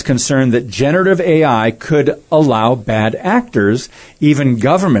expressed concern that generative AI could allow bad actors, even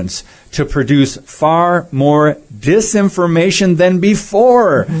governments, to produce far more disinformation than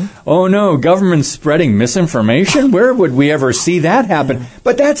before. Oh, no, government's spreading misinformation? Where would we ever see that happen?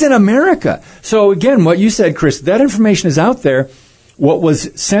 But that's in America. So, again, what you said, Chris, that information is out there. what was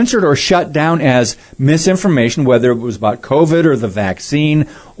censored or shut down as misinformation, whether it was about COVID or the vaccine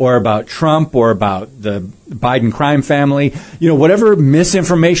or about Trump or about the Biden crime family, whatever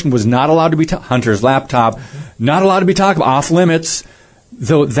misinformation was not allowed to be Hunter's laptop, not allowed to be talked about, off limits.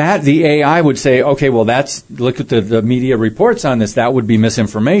 Though that the AI would say, okay, well, look at the media reports on this. That would be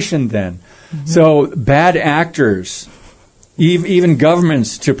misinformation then. Mm-hmm. So bad actors, even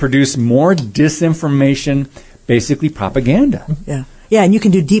governments, to produce more disinformation, basically propaganda. Yeah. Yeah, and you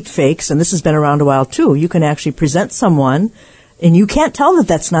can do deep fakes, and this has been around a while too. You can actually present someone, and you can't tell that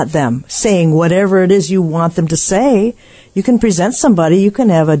that's not them saying whatever it is you want them to say. You can present somebody, you can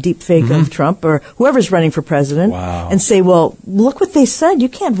have a deep fake of Trump or whoever's running for president and say, well, look what they said. You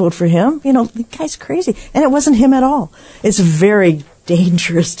can't vote for him. The guy's crazy. And it wasn't him at all. It's very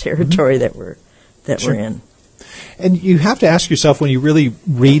dangerous territory that we're in. And you have to ask yourself, when you really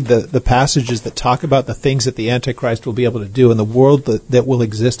read the passages that talk about the things that the Antichrist will be able to do in the world that will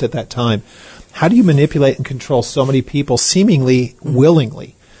exist at that time, how do you manipulate and control so many people seemingly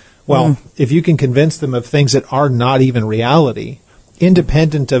willingly? Well, if you can convince them of things that are not even reality,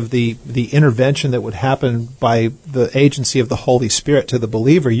 independent of the intervention that would happen by the agency of the Holy Spirit to the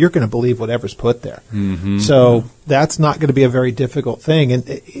believer, you're going to believe whatever's put there. Mm-hmm. So that's not going to be a very difficult thing. And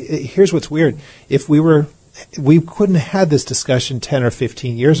here's what's weird. If we couldn't have had this discussion 10 or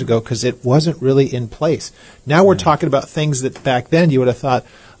 15 years ago because it wasn't really in place. Now we're talking about things that back then you would have thought,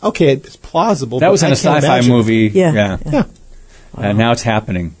 okay, it's plausible. That was in a sci-fi movie. Yeah. Wow. And now it's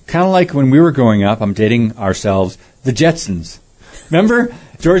happening. Kind of like when we were growing up, I'm dating ourselves, the Jetsons. Remember?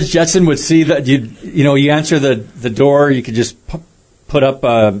 George Jetson would see that you answer the door, you could just put up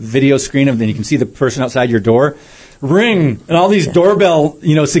a video screen and then you can see the person outside your door. Ring and all these doorbell,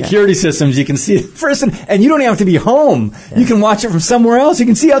 security systems. You can see the person, and you don't even have to be home. Yeah. You can watch it from somewhere else. You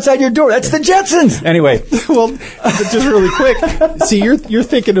can see outside your door. That's the Jetsons. Anyway, well, just really quick. See, you're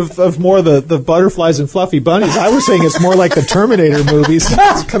thinking of more the butterflies and fluffy bunnies. I was saying it's more like the Terminator movies.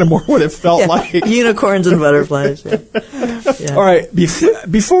 It's kind of more what it felt like. Unicorns and butterflies. Yeah. All right.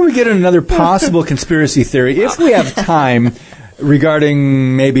 Before we get into another possible conspiracy theory, if we have time,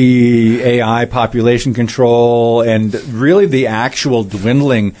 regarding maybe AI population control and really the actual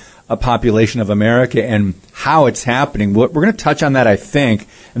dwindling population of America and how it's happening. We're going to touch on that, I think,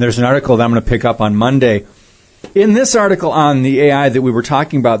 and there's an article that I'm going to pick up on Monday. In this article on the AI that we were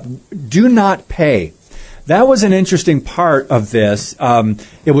talking about, do not pay. That was an interesting part of this.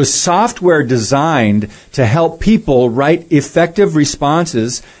 It was software designed to help people write effective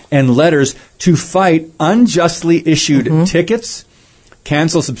responses and letters to fight unjustly issued tickets,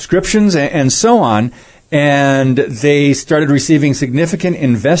 cancel subscriptions, and so on. And they started receiving significant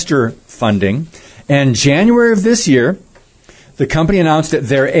investor funding. And January of this year, the company announced that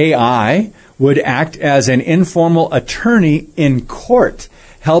their AI would act as an informal attorney in court,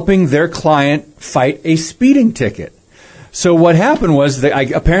 helping their client fight a speeding ticket. So what happened was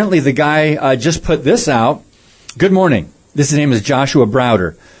apparently the guy just put this out. Good morning. His name is Joshua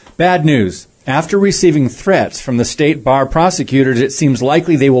Browder. Bad news. After receiving threats from the state bar prosecutors, it seems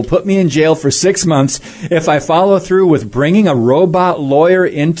likely they will put me in jail for 6 months if I follow through with bringing a robot lawyer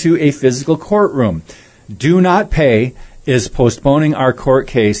into a physical courtroom. Do not pay is postponing our court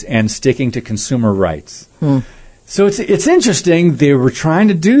case and sticking to consumer rights. So it's interesting. They were trying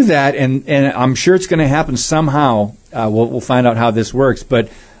to do that, and I'm sure it's going to happen somehow. We'll find out how this works. But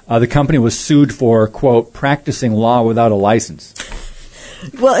the company was sued for, quote, practicing law without a license.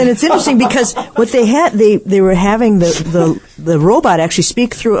 Well, and it's interesting because what they had, they were having the robot actually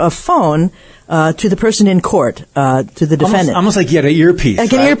speak through a phone to the person in court, to the defendant. Almost like you had an earpiece.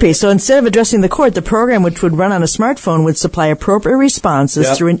 Like an earpiece. So instead of addressing the court, the program, which would run on a smartphone, would supply appropriate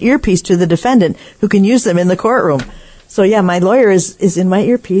responses through an earpiece to the defendant, who can use them in the courtroom. So yeah, my lawyer is in my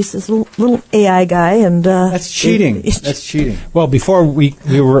earpiece, this little AI guy, and that's cheating. That's cheating. Well, before we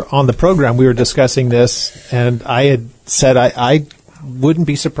were on the program, we were discussing this, and I had said I wouldn't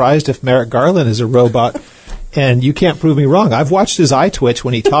be surprised if Merrick Garland is a robot, and you can't prove me wrong. I've watched his eye twitch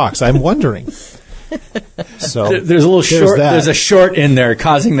when he talks. I'm wondering. So there's a little short. There's a short in there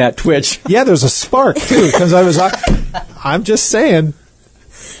causing that twitch. Yeah, there's a spark too, because I'm just saying.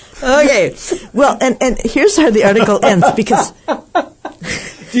 Okay. Well, and here's how the article ends, because...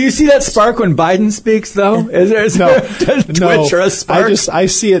 Do you see that spark when Biden speaks, though? Is there a twitch or a spark? I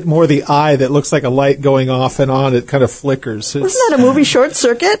see it more the eye that looks like a light going off and on. It kind of flickers. Wasn't that a movie, Short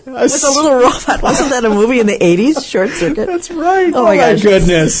Circuit? With a little robot. Wasn't that a movie in the 80s, Short Circuit? That's right. Oh my gosh.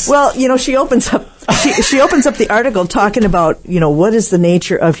 Goodness. Well, she opens up the article talking about, what is the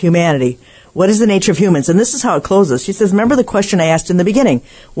nature of humanity? what is the nature of humans? And this is how it closes. She says, remember the question I asked in the beginning.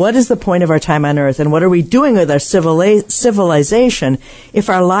 What is the point of our time on earth, and what are we doing with our civilization if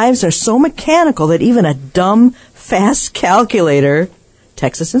our lives are so mechanical that even a dumb, fast calculator,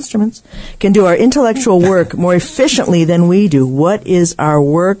 Texas Instruments, can do our intellectual work more efficiently than we do? What is our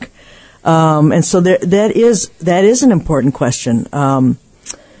work? And so that is an important question. And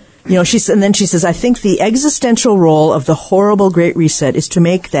then she says, I think the existential role of the horrible Great Reset is to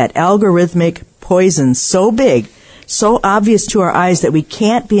make that algorithmic poison so big, so obvious to our eyes that we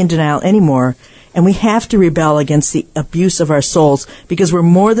can't be in denial anymore, and we have to rebel against the abuse of our souls, because we're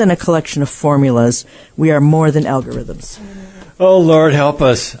more than a collection of formulas. We are more than algorithms. Oh, Lord, help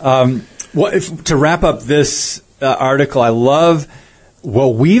us. To wrap up this article, I love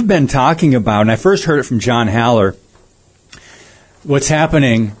what we've been talking about, and I first heard it from John Haller. What's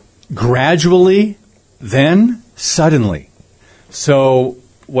happening gradually, then suddenly. So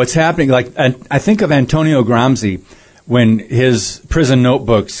what's happening, like I think of Antonio Gramsci when his prison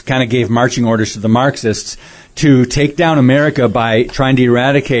notebooks kind of gave marching orders to the Marxists to take down America by trying to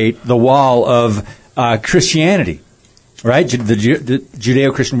eradicate the wall of Christianity, right? The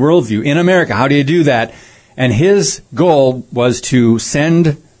Judeo-Christian worldview in America. How do you do that? And his goal was to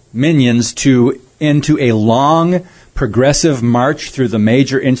send minions into a long progressive march through the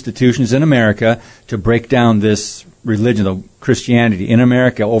major institutions in America to break down this religion, the Christianity in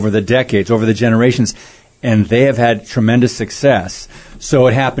America over the decades, over the generations, and they have had tremendous success. So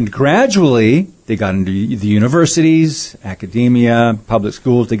it happened gradually. They got into the universities, academia, public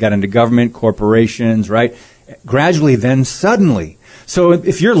schools. They got into government, corporations, right? Gradually, then suddenly. So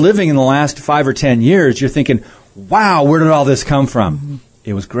if you're living in the last 5 or 10 years, you're thinking, wow, where did all this come from? Mm-hmm.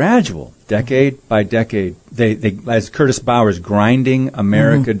 It was gradual, decade by decade. They as Curtis Bowers, grinding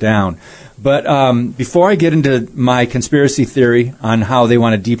America down. But before I get into my conspiracy theory on how they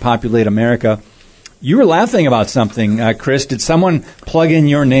want to depopulate America, you were laughing about something, Chris. Did someone plug in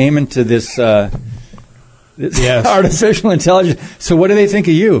your name into this Yes. artificial intelligence? So what do they think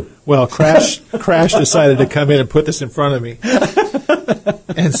of you? Well, Crash decided to come in and put this in front of me.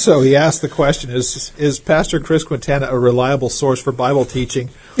 And so he asked the question, is Pastor Chris Quintana a reliable source for Bible teaching?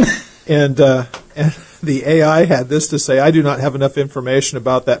 And the AI had this to say, I do not have enough information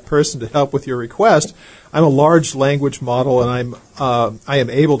about that person to help with your request. I'm a large language model, and I am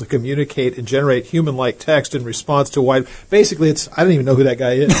able to communicate and generate human-like text in response to wide. Basically, I don't even know who that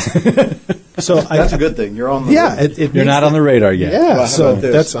guy is. So that's a good thing. You're on the radar. You're not on the radar yet. Yeah, well, so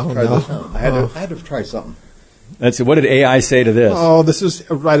that's I had to try something. What did AI say to this? Oh, this is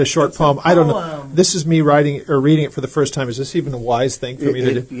write a short poem. I don't know. This is me writing or reading it for the first time. Is this even a wise thing for me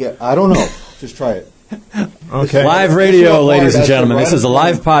to do? Yeah, I don't know. Just try it. Okay. Live radio, ladies and gentlemen. This is a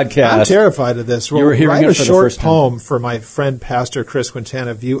live podcast. I'm terrified of this. You were hearing it for the first time. Write a short poem for my friend Pastor Chris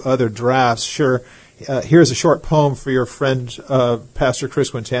Quintana. View other drafts. Sure. Here's a short poem for your friend Pastor Chris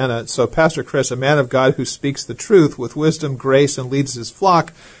Quintana. So, Pastor Chris, a man of God who speaks the truth with wisdom, grace, and leads his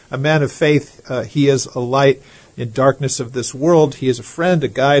flock, a man of faith. He is a light in darkness of this world. He is a friend, a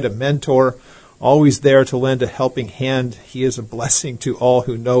guide, a mentor, always there to lend a helping hand. He is a blessing to all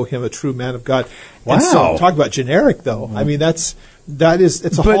who know him, a true man of God. Wow. And so, talk about generic, though. I mean, it's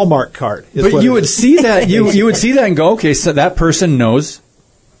a Hallmark card. But you would see that you would see that and go, okay, so that person knows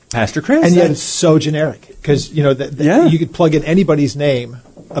Pastor Chris, and yet it's so generic because you could plug in anybody's name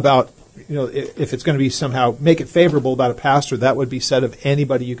about. If it's going to be somehow make it favorable about a pastor, that would be said of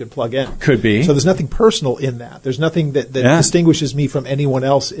anybody you could plug in. Could be. So there's nothing personal in that. There's nothing that distinguishes me from anyone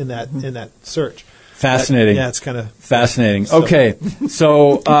else in that search. Fascinating. It's kind of fascinating. Okay,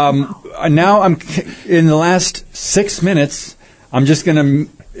 so now I'm in the last 6 minutes. I'm just going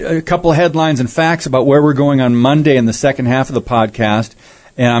to a couple of headlines and facts about where we're going on Monday in the second half of the podcast.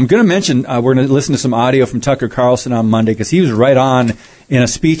 And I'm going to mention we're going to listen to some audio from Tucker Carlson on Monday because he was right on in a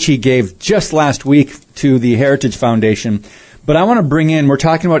speech he gave just last week to the Heritage Foundation. But I want to bring in, we're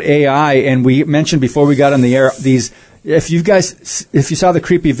talking about AI, and we mentioned before we got on the air these. If you saw the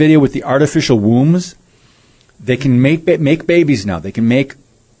creepy video with the artificial wombs, they can make babies now. They can make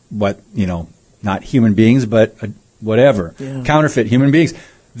not human beings, but whatever counterfeit human beings.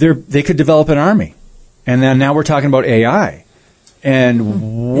 They could develop an army, and then now we're talking about AI.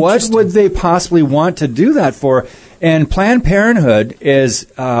 And what would they possibly want to do that for? And Planned Parenthood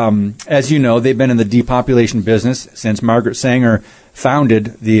is, as you know, they've been in the depopulation business since Margaret Sanger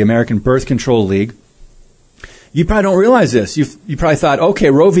founded the American Birth Control League. You probably don't realize this. You probably thought, okay,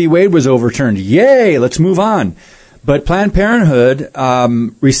 Roe v. Wade was overturned. Yay, let's move on. But Planned Parenthood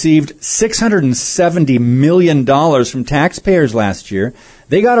received $670 million from taxpayers last year.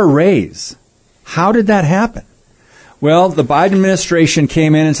 They got a raise. How did that happen? Well, the Biden administration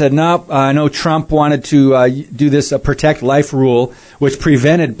came in and said, no, I know Trump wanted to do this Protect Life rule, which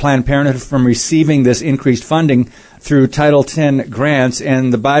prevented Planned Parenthood from receiving this increased funding through Title X grants.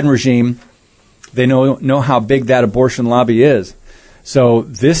 And the Biden regime, they know how big that abortion lobby is. So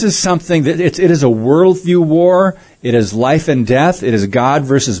this is something that it is a worldview war. It is life and death. It is God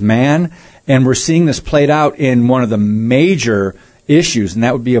versus man. And we're seeing this played out in one of the major issues, and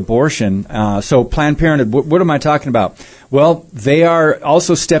that would be abortion. So Planned Parenthood, what am I talking about? Well, they are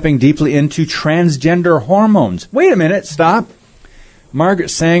also stepping deeply into transgender hormones. Wait a minute, stop. Margaret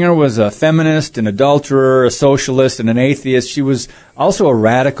Sanger was a feminist, an adulterer, a socialist, and an atheist. She was also a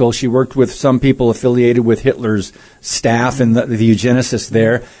radical. She worked with some people affiliated with Hitler's staff and the eugenicists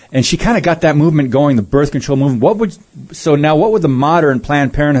there, and she kind of got that movement going, the birth control movement. What would the modern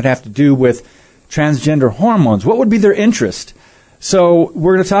Planned Parenthood have to do with transgender hormones? What would be their interest? So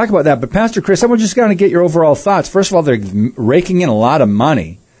we're going to talk about that. But Pastor Chris, I'm just going to get your overall thoughts. First of all, they're raking in a lot of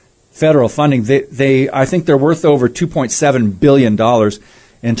money, federal funding. I think they're worth over $2.7 billion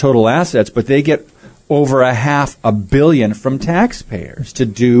in total assets, but they get over $500 million from taxpayers to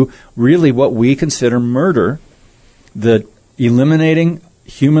do really what we consider murder, the eliminating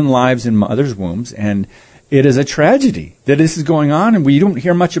human lives in mothers' wombs. And it is a tragedy that this is going on, and we don't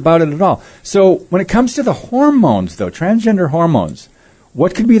hear much about it at all. So when it comes to the hormones, though, transgender hormones,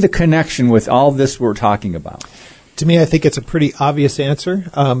 what could be the connection with all this we're talking about? To me, I think it's a pretty obvious answer.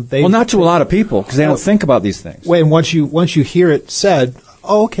 Well, not to a lot of people, because they don't think about these things. And once you hear it said,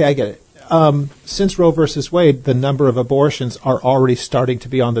 oh, okay, I get it. Since Roe versus Wade, the number of abortions are already starting to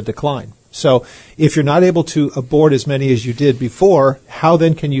be on the decline. So if you're not able to abort as many as you did before, how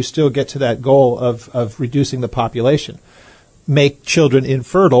then can you still get to that goal of reducing the population? Make children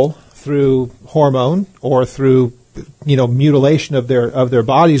infertile through hormone or through mutilation of their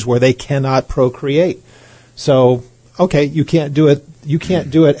bodies where they cannot procreate. So okay, you can't do it. You can't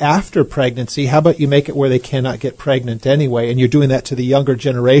do it after pregnancy. How about you make it where they cannot get pregnant anyway? And you're doing that to the younger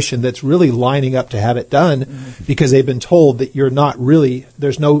generation that's really lining up to have it done because they've been told that you're not really, there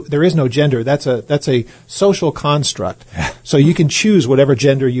is no gender. That's a social construct. So you can choose whatever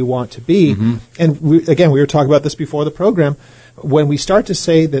gender you want to be. And we were talking about this before the program. When we start to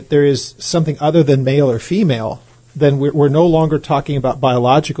say that there is something other than male or female, then we're no longer talking about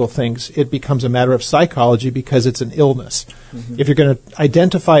biological things. It becomes a matter of psychology because it's an illness. If you're going to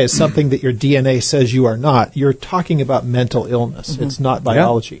identify as something that your DNA says you are not, you're talking about mental illness. It's not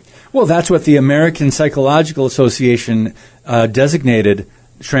biology. Yeah. Well, that's what the American Psychological Association designated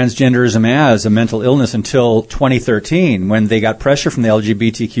transgenderism as, a mental illness, until 2013, when they got pressure from the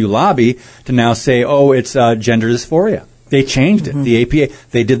LGBTQ lobby to now say, oh, it's gender dysphoria. They changed it. The APA,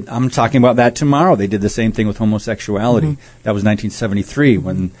 they did. I'm talking about that tomorrow. They did the same thing with homosexuality. That was 1973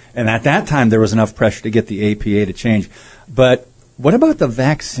 and at that time there was enough pressure to get the APA to change. But what about the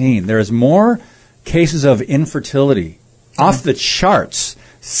vaccine? There's more cases of infertility off the charts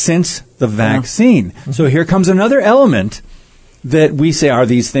since the vaccine. So here comes another element that we say,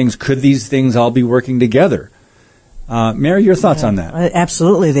 could these things all be working together? Mary, your thoughts on that?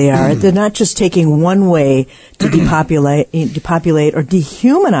 Absolutely, they are. They're not just taking one way to depopulate or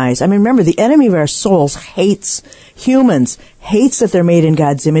dehumanize. I mean, remember, the enemy of our souls hates humans, hates that they're made in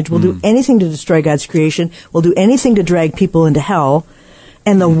God's image, will do anything to destroy God's creation, will do anything to drag people into hell.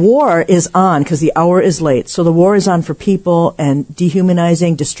 And the war is on because the hour is late. So the war is on for people and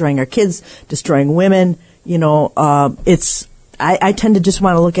dehumanizing, destroying our kids, destroying women. I tend to just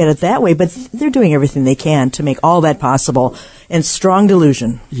want to look at it that way, but they're doing everything they can to make all that possible. And strong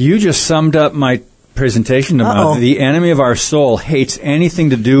delusion. You just summed up my presentation about the enemy of our soul hates anything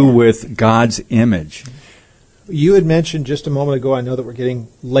to do with God's image. You had mentioned just a moment ago, I know that we're getting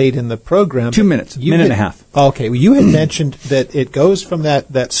late in the program. 2 minutes, minute and a half. Okay, well, you had mentioned that it goes from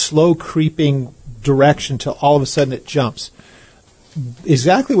that slow creeping direction till all of a sudden it jumps.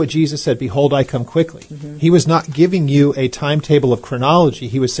 Exactly what Jesus said, behold, I come quickly. He was not giving you a timetable of chronology.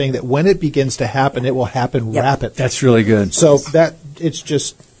 He was saying that when it begins to happen, it will happen rapidly. That's really good. So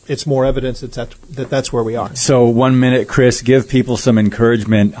it's more evidence that's where we are. So 1 minute, Chris, give people some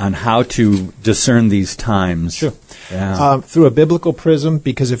encouragement on how to discern these times. Sure. Yeah. Through a biblical prism,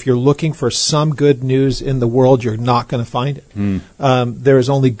 because if you're looking for some good news in the world, you're not going to find it. There is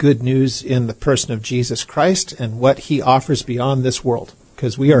only good news in the person of Jesus Christ and what he offers beyond this world,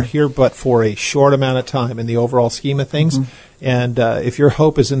 because we are here but for a short amount of time in the overall scheme of things. And if your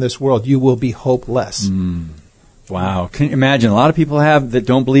hope is in this world, you will be hopeless. Wow. Can you imagine? A lot of people that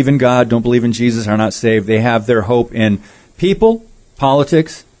don't believe in God, don't believe in Jesus, are not saved. They have their hope in people,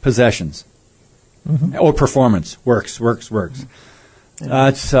 politics, possessions. Or performance. Works.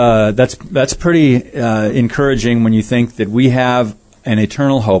 That's pretty encouraging when you think that we have an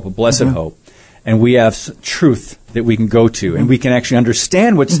eternal hope, a blessed hope, and we have truth that we can go to, and we can actually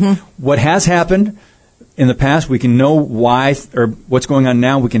understand what has happened in the past. We can know why or what's going on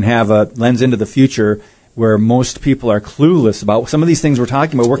now. We can have a lens into the future where most people are clueless about some of these things we're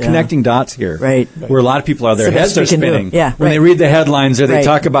talking about. We're connecting dots here. Right. Where a lot of people are, their heads are spinning. Yeah, when they read the headlines or they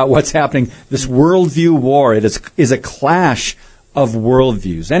talk about what's happening. This worldview war, it is a clash of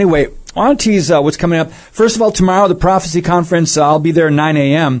worldviews. Anyway, I want to tease what's coming up. First of all, tomorrow, the Prophecy Conference, I'll be there at 9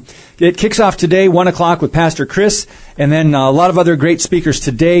 a.m. It kicks off today, 1 o'clock with Pastor Chris, and then a lot of other great speakers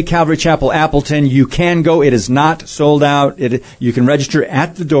today, Calvary Chapel, Appleton. You can go. It is not sold out. You can register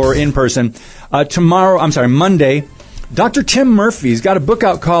at the door in person. Monday, Dr. Tim Murphy's got a book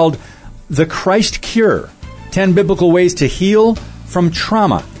out called The Christ Cure, 10 Biblical Ways to Heal from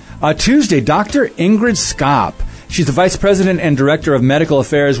Trauma. Tuesday, Dr. Ingrid Skopp. She's the Vice President and Director of Medical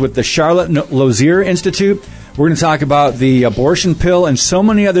Affairs with the Charlotte Lozier Institute. We're going to talk about the abortion pill and so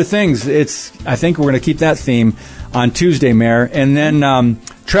many other things. I think we're going to keep that theme on Tuesday, Mayor. And then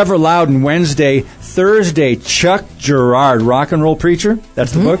Trevor Loudon, Wednesday. Thursday, Chuck Girard, rock and roll preacher.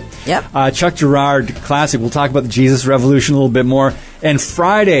 That's the book. Yep. Chuck Girard, classic. We'll talk about the Jesus Revolution a little bit more. And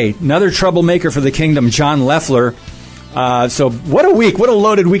Friday, another troublemaker for the kingdom, John Leffler. So what a week. What a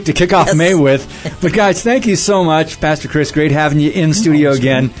loaded week to kick off May with. But guys, thank you so much. Pastor Chris, great having you in studio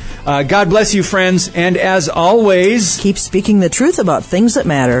again. God bless you, friends. And as always, keep speaking the truth about things that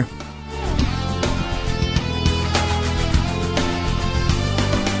matter.